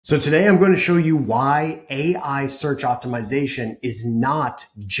So today I'm going to show you why AI search optimization is not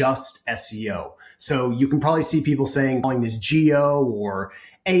just SEO. So you can probably see people calling this GEO or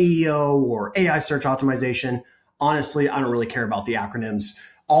AEO or AI search optimization. Honestly, I don't really care about the acronyms.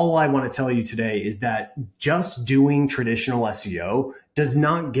 All I want to tell you today is that just doing traditional SEO does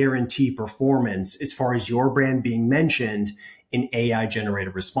not guarantee performance as far as your brand being mentioned in AI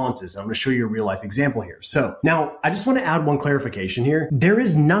generated responses. I'm going to show you a real life example here. So now I just want to add one clarification here. There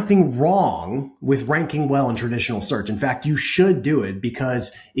is nothing wrong with ranking well in traditional search. In fact, you should do it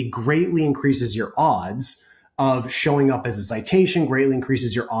because it greatly increases your odds of showing up as a citation, greatly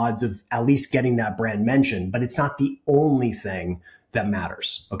increases your odds of at least getting that brand mentioned, but it's not the only thing that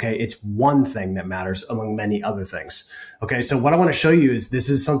matters. Okay. It's one thing that matters among many other things. Okay. So what I want to show you is this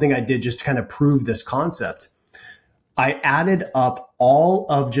is something I did just to kind of prove this concept. I added up all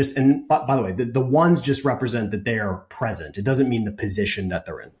of and by the way, the ones just represent that they are present. It doesn't mean the position that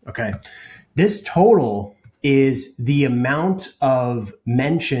they're in. Okay. This total is the amount of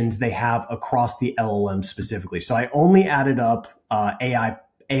mentions they have across the LLM specifically. So I only added up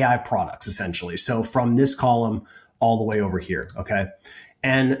AI products essentially. So from this column all the way over here. Okay.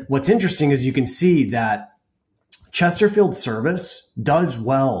 And what's interesting is you can see that Chesterfield Service does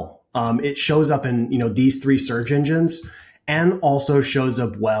well. It shows up in, these three search engines and also shows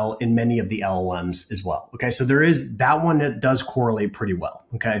up well in many of the LLMs as well. Okay. So there is that one that does correlate pretty well.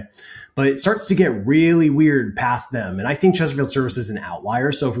 Okay. But it starts to get really weird past them. And I think Chesterfield Service is an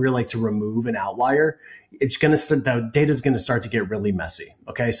outlier. So if we were like to remove an outlier, the data is going to start to get really messy.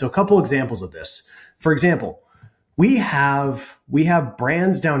 Okay. So a couple examples of this. For example, we have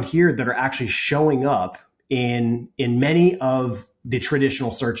brands down here that are actually showing up in many of the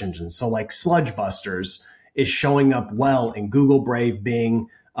traditional search engines. So like Sludge Busters is showing up well in Google, Brave, Bing.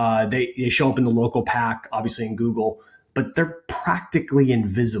 They show up in the local pack, obviously in Google, but they're practically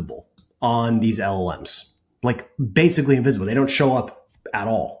invisible on these LLMs, like basically invisible. They don't show up at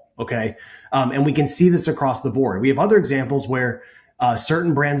all. Okay. And we can see this across the board. We have other examples where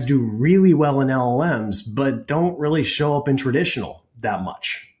certain brands do really well in LLMs, but don't really show up in traditional that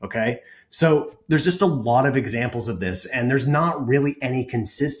much. Okay. So there's just a lot of examples of this, and there's not really any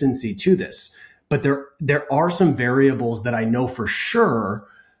consistency to this, but there are some variables that I know for sure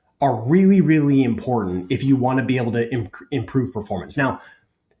are really, really important if you want to be able to improve performance. Now,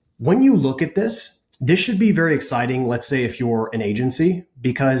 when you look at this should be very exciting. Let's say if you're an agency,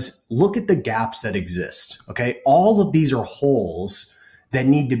 because look at the gaps that exist. Okay. All of these are holes that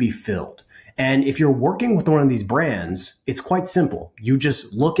need to be filled. And if you're working with one of these brands, it's quite simple. You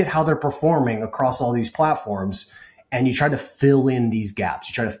just look at how they're performing across all these platforms and you try to fill in these gaps.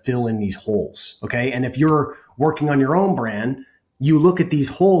 You try to fill in these holes. Okay. And if you're working on your own brand, you look at these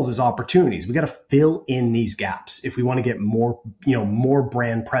holes as opportunities. We got to fill in these gaps if we want to get more, more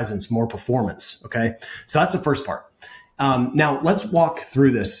brand presence, more performance. Okay. So that's the first part. Now let's walk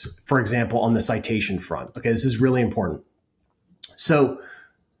through this, for example, on the citation front. Okay. This is really important. So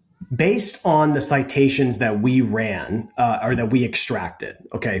based on the citations that we ran or that we extracted,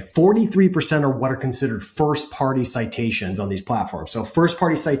 okay, 43% are what are considered first-party citations on these platforms. So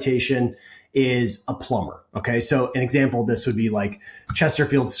first-party citation is a plumber, okay? So an example of this would be like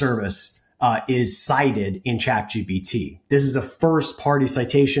Chesterfield Service is cited in ChatGPT. This is a first-party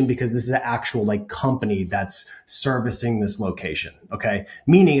citation because this is an actual like company that's servicing this location, okay?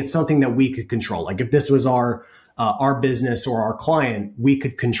 Meaning it's something that we could control. Like if this was our business or our client, we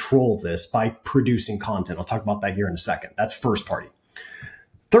could control this by producing content. I'll talk about that here in a second. That's first party.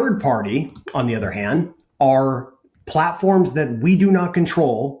 Third party, on the other hand, are platforms that we do not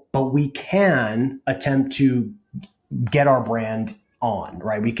control, but we can attempt to get our brand on,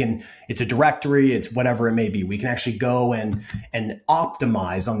 right? It's a directory, it's whatever it may be. We can actually go and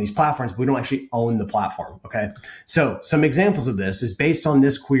optimize on these platforms. But we don't actually own the platform. Okay. So some examples of this is based on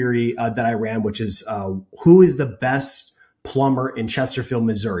this query that I ran, which is who is the best plumber in Chesterfield,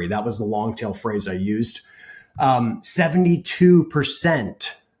 Missouri? That was the long tail phrase I used.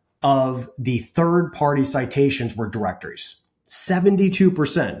 72% of the third party citations were directories.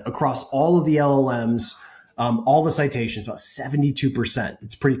 72% across all of the LLMs. All the citations, about 72%.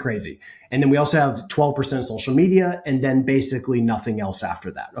 It's pretty crazy. And then we also have 12% social media and then basically nothing else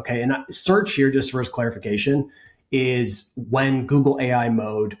after that. Okay. And search here, just for clarification, is when Google AI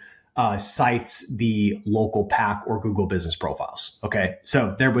mode cites the local pack or Google business profiles. Okay.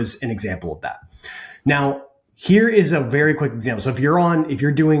 So there was an example of that. Now, here is a very quick example. So if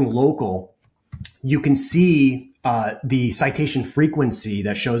you're doing local, you can see the citation frequency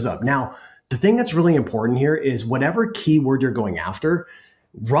that shows up. Now, the thing that's really important here is whatever keyword you're going after,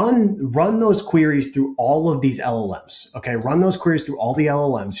 run those queries through all of these LLMs. Okay, run those queries through all the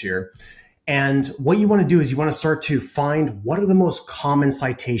LLMs here. And what you want to do is you want to start to find what are the most common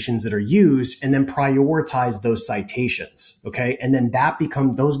citations that are used and then prioritize those citations. Okay. And then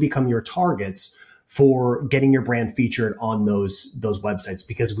those become your targets for getting your brand featured on those websites,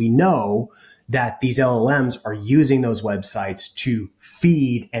 because we know that these LLMs are using those websites to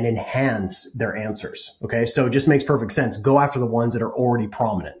feed and enhance their answers. Okay. So it just makes perfect sense. Go after the ones that are already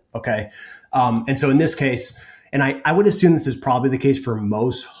prominent. Okay. And so in this case, and I would assume this is probably the case for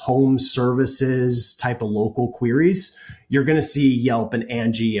most home services type of local queries, you're going to see Yelp and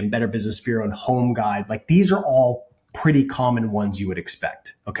Angie and Better Business Bureau and Home Guide. Like these are all pretty common ones you would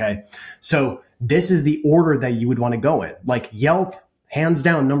expect. Okay. So this is the order that you would want to go in. Like Yelp, hands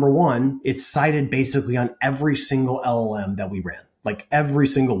down, number one, it's cited basically on every single LLM that we ran, like every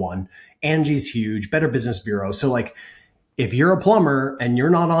single one. Angie's huge, Better Business Bureau. So like, if you're a plumber and you're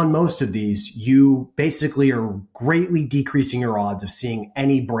not on most of these, you basically are greatly decreasing your odds of seeing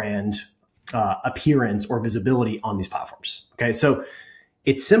any brand appearance or visibility on these platforms. Okay. So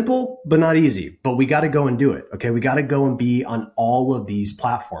it's simple, but not easy, but we got to go and do it. Okay. We got to go and be on all of these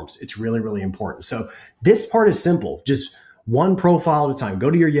platforms. It's really, really important. So this part is simple. Just one profile at a time. Go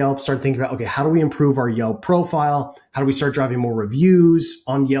to your Yelp, start thinking about, okay, how do we improve our Yelp profile? How do we start driving more reviews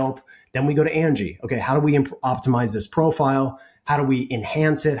on Yelp? Then we go to Angie. Okay, how do we optimize this profile? How do we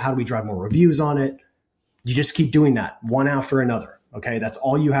enhance it? How do we drive more reviews on it? You just keep doing that one after another. Okay, that's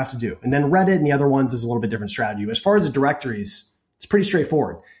all you have to do. And then Reddit and the other ones is a little bit different strategy. As far as the directories, it's pretty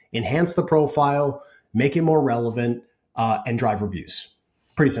straightforward. Enhance the profile, make it more relevant, and drive reviews.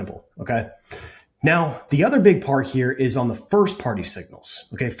 Pretty simple. Okay. Now, the other big part here is on the first party signals.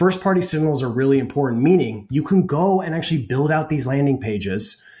 Okay, first party signals are really important, meaning you can go and actually build out these landing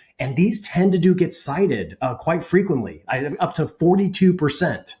pages. And these tend to get cited quite frequently. Up to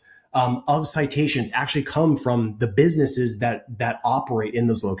 42% of citations actually come from the businesses that operate in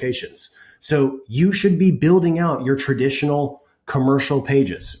those locations. So you should be building out your traditional commercial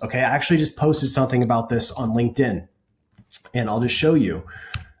pages. Okay, I actually just posted something about this on LinkedIn, and I'll just show you.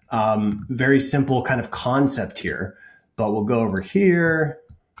 Very simple kind of concept here, but we'll go over here,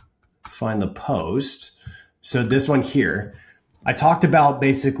 find the post. So this one here. I talked about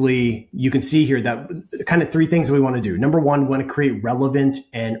basically, you can see here that kind of three things that we want to do. Number one, we want to create relevant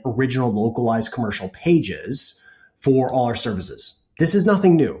and original localized commercial pages for all our services. This is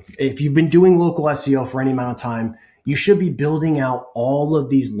nothing new. If you've been doing local SEO for any amount of time, you should be building out all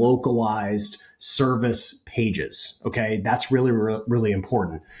of these localized service pages. Okay, that's really, really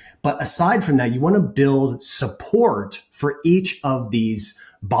important. But aside from that, you want to build support for each of these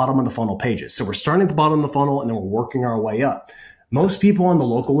bottom of the funnel pages. So we're starting at the bottom of the funnel and then we're working our way up. Most people on the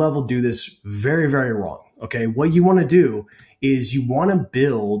local level do this very, very wrong. Okay, what you want to do is you want to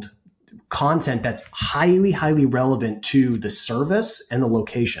build content that's highly, highly relevant to the service and the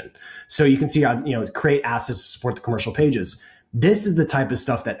location. So you can see how, create assets to support the commercial pages. This is the type of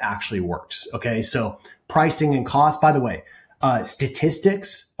stuff that actually works. Okay, so pricing and cost. By the way,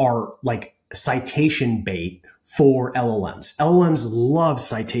 statistics are like citation bait for LLMs. LLMs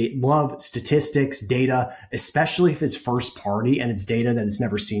love statistics, data, especially if it's first party and it's data that it's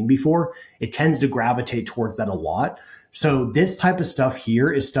never seen before. It tends to gravitate towards that a lot. So this type of stuff here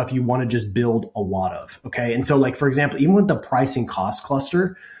is stuff you want to just build a lot of. Okay. And so like, for example, even with the pricing cost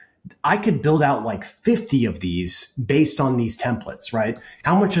cluster, I could build out like 50 of these based on these templates, right?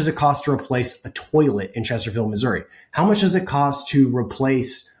 How much does it cost to replace a toilet in Chesterfield, Missouri? How much does it cost to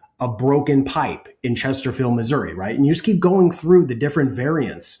replace a broken pipe in Chesterfield, Missouri, right? And you just keep going through the different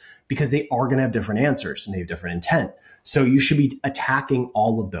variants because they are going to have different answers and they have different intent. So you should be attacking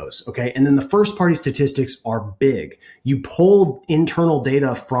all of those, okay? And then the first party statistics are big. You pull internal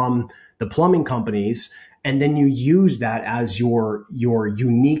data from the plumbing companies and then you use that as your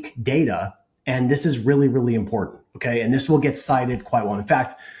unique data. And this is really, really important, okay? And this will get cited quite well. In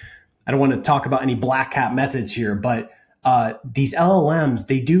fact, I don't want to talk about any black hat methods here, but these LLMs,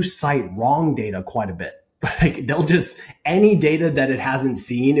 they do cite wrong data quite a bit. Like they'll just, any data that it hasn't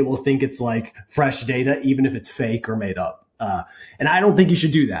seen, it will think it's like fresh data, even if it's fake or made up. And I don't think you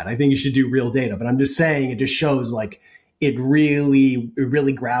should do that. I think you should do real data, but I'm just saying it just shows like it really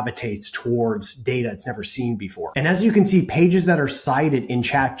gravitates towards data it's never seen before. And as you can see, pages that are cited in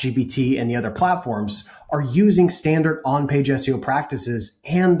ChatGPT and the other platforms are using standard on-page SEO practices,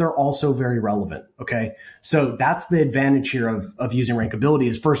 and they're also very relevant, okay? So that's the advantage here of using rankability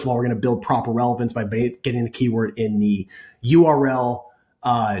is, first of all, we're gonna build proper relevance by getting the keyword in the URL,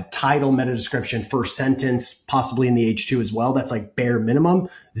 title, meta description, first sentence, possibly in the H2 as well. That's like bare minimum.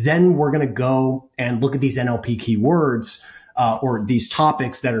 Then we're going to go and look at these NLP keywords or these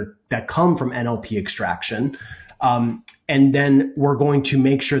topics that come from NLP extraction. And then we're going to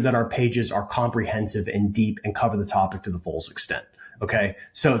make sure that our pages are comprehensive and deep and cover the topic to the fullest extent. Okay.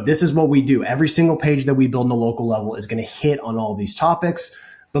 So this is what we do. Every single page that we build in a local level is going to hit on all these topics.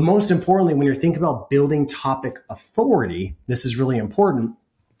 But most importantly, when you're thinking about building topic authority, this is really important,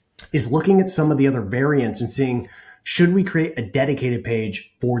 is looking at some of the other variants and seeing, should we create a dedicated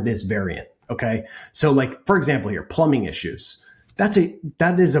page for this variant? Okay. So like, for example, here, plumbing issues. That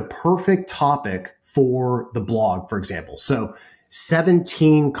is a perfect topic for the blog, for example. So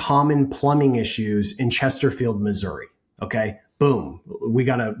 17 common plumbing issues in Chesterfield, Missouri. Okay. Boom. We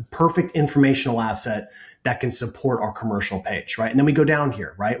got a perfect informational asset that can support our commercial page, right? And then we go down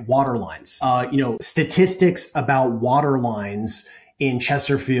here, right? Water lines, statistics about water lines in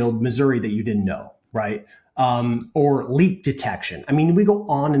Chesterfield, Missouri that you didn't know, right? Or leak detection. I mean, we go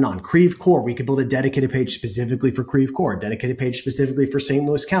on and on. Creve Coeur, we could build a dedicated page specifically for Creve Coeur, a dedicated page specifically for St.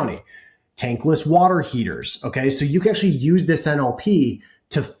 Louis County. Tankless water heaters, okay? So you can actually use this NLP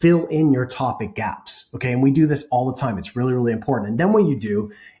to fill in your topic gaps, okay? And we do this all the time. It's really, really important. And then what you do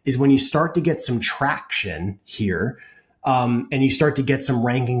is when you start to get some traction here, and you start to get some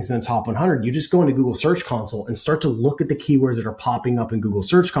rankings in the top 100, you just go into Google Search Console and start to look at the keywords that are popping up in Google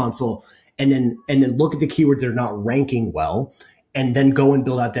Search Console, and then look at the keywords that are not ranking well, and then go and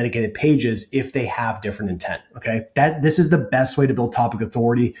build out dedicated pages if they have different intent. Okay. This is the best way to build topic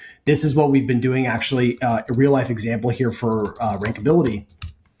authority. This is what we've been doing, actually, a real life example here for rankability.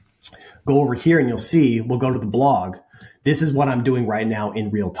 Go over here and you'll see, we'll go to the blog. This is what I'm doing right now in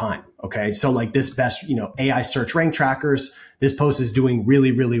real time. Okay. So like this best, AI search rank trackers, this post is doing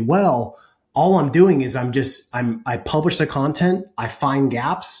really, really well. All I'm doing is I publish the content, I find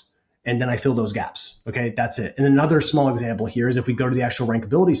gaps, and then I fill those gaps. Okay, that's it. And another small example here is if we go to the actual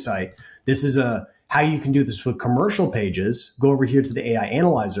rankability site, this is how you can do this with commercial pages. Go over here to the AI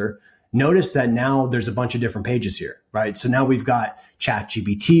analyzer. Notice that now there's a bunch of different pages here, right? So now we've got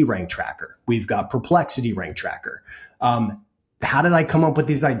ChatGPT rank tracker. We've got Perplexity rank tracker. How did I come up with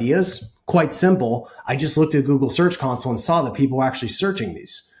these ideas? Quite simple. I just looked at Google Search Console and saw that people were actually searching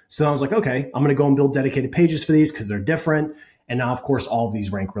these. So I was like, okay, I'm going to go and build dedicated pages for these because they're different. And now, of course, all of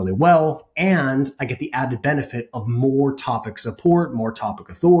these rank really well. And I get the added benefit of more topic support, more topic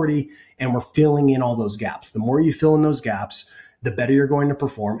authority, and we're filling in all those gaps. The more you fill in those gaps, the better you're going to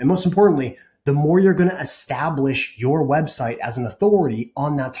perform. And most importantly, the more you're going to establish your website as an authority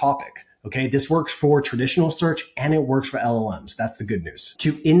on that topic. Okay, this works for traditional search and it works for LLMs. That's the good news.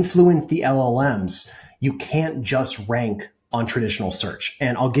 To influence the LLMs, you can't just rank on traditional search.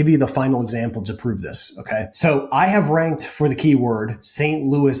 And I'll give you the final example to prove this, okay? So I have ranked for the keyword St.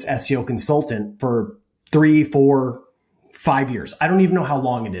 Louis SEO consultant for 3, 4, 5 years. I don't even know how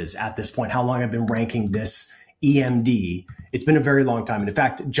long it is at this point, how long I've been ranking this EMD. It's been a very long time. And in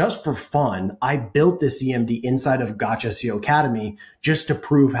fact, just for fun, I built this EMD inside of Gotcha SEO Academy just to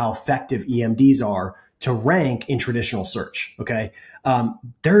prove how effective EMDs are to rank in traditional search. Okay.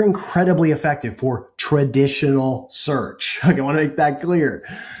 They're incredibly effective for traditional search. Okay, I want to make that clear,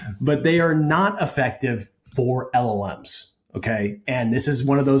 but they are not effective for LLMs. Okay. And this is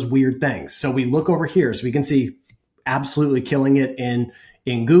one of those weird things. So we look over here so we can see absolutely killing it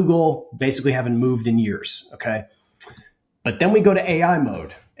in Google, basically haven't moved in years. Okay. But then we go to AI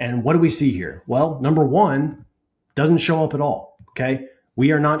mode and what do we see here? Well, number one, doesn't show up at all. Okay.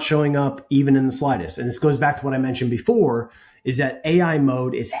 We are not showing up even in the slightest. And this goes back to what I mentioned before, is that AI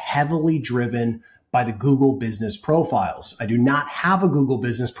mode is heavily driven by the Google business profiles. I do not have a Google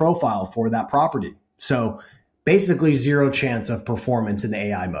business profile for that property. So basically 0 chance of performance in the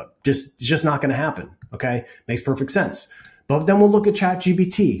AI mode. It's just not going to happen. Okay. Makes perfect sense. But then we'll look at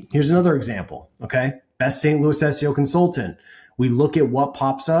ChatGPT. Here's another example. Okay. Best St. Louis SEO consultant. We look at what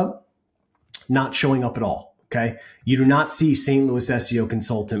pops up, not showing up at all. Okay. You do not see St. Louis SEO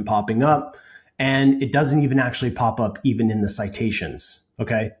consultant popping up, and it doesn't even actually pop up even in the citations.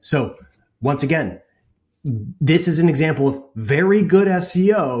 Okay. So once again, this is an example of very good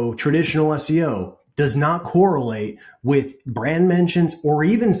SEO, traditional SEO does not correlate with brand mentions or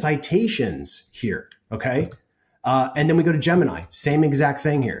even citations here. Okay. And then we go to Gemini, same exact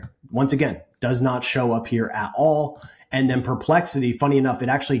thing here. Once again, does not show up here at all. And then Perplexity, funny enough, it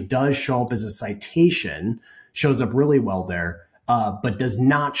actually does show up as a citation, shows up really well there, but does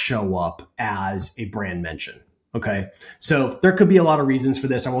not show up as a brand mention. Okay. So there could be a lot of reasons for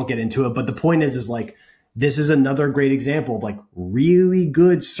this. I won't get into it, but the point is like, this is another great example of like really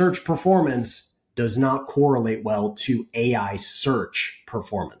good search performance does not correlate well to AI search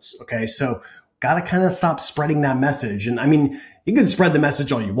performance. Okay. So got to kind of stop spreading that message. And I mean, you can spread the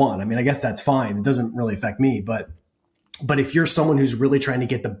message all you want. I mean, I guess that's fine. It doesn't really affect me, but But if you're someone who's really trying to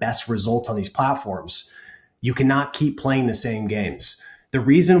get the best results on these platforms, you cannot keep playing the same games. The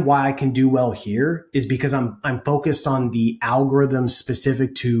reason why I can do well here is because I'm focused on the algorithm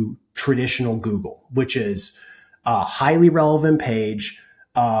specific to traditional Google, which is a highly relevant page,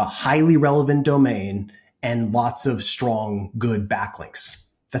 a highly relevant domain, and lots of strong, good backlinks.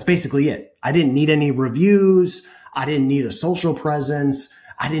 That's basically it. I didn't need any reviews. I didn't need a social presence.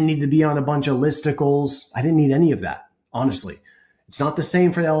 I didn't need to be on a bunch of listicles. I didn't need any of that, honestly. It's not the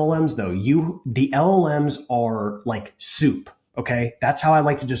same for the LLMs though. The LLMs are like soup, okay? That's how I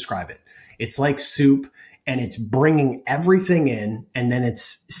like to describe it. It's like soup, and it's bringing everything in, and then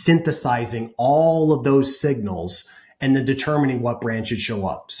it's synthesizing all of those signals and then determining what brand should show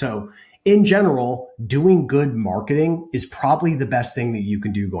up. So in general, doing good marketing is probably the best thing that you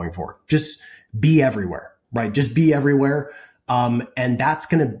can do going forward. Just be everywhere, right? Just be everywhere. And that's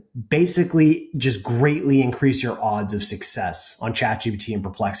going to basically just greatly increase your odds of success on ChatGPT and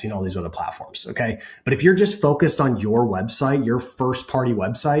Perplexity and all these other platforms. Okay. But if you're just focused on your website, your first party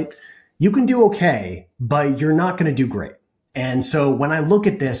website, you can do okay, but you're not going to do great. And so when I look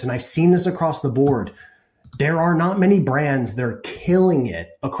at this, and I've seen this across the board, there are not many brands that are killing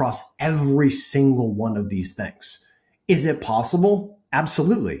it across every single one of these things. Is it possible?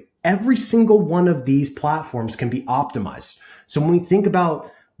 Absolutely. Every single one of these platforms can be optimized. So when we think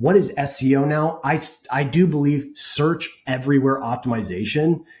about what is SEO now, I do believe search everywhere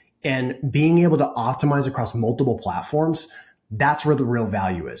optimization and being able to optimize across multiple platforms, that's where the real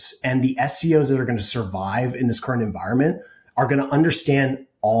value is. And the SEOs that are going to survive in this current environment are going to understand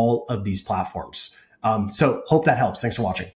all of these platforms. So hope that helps. Thanks for watching.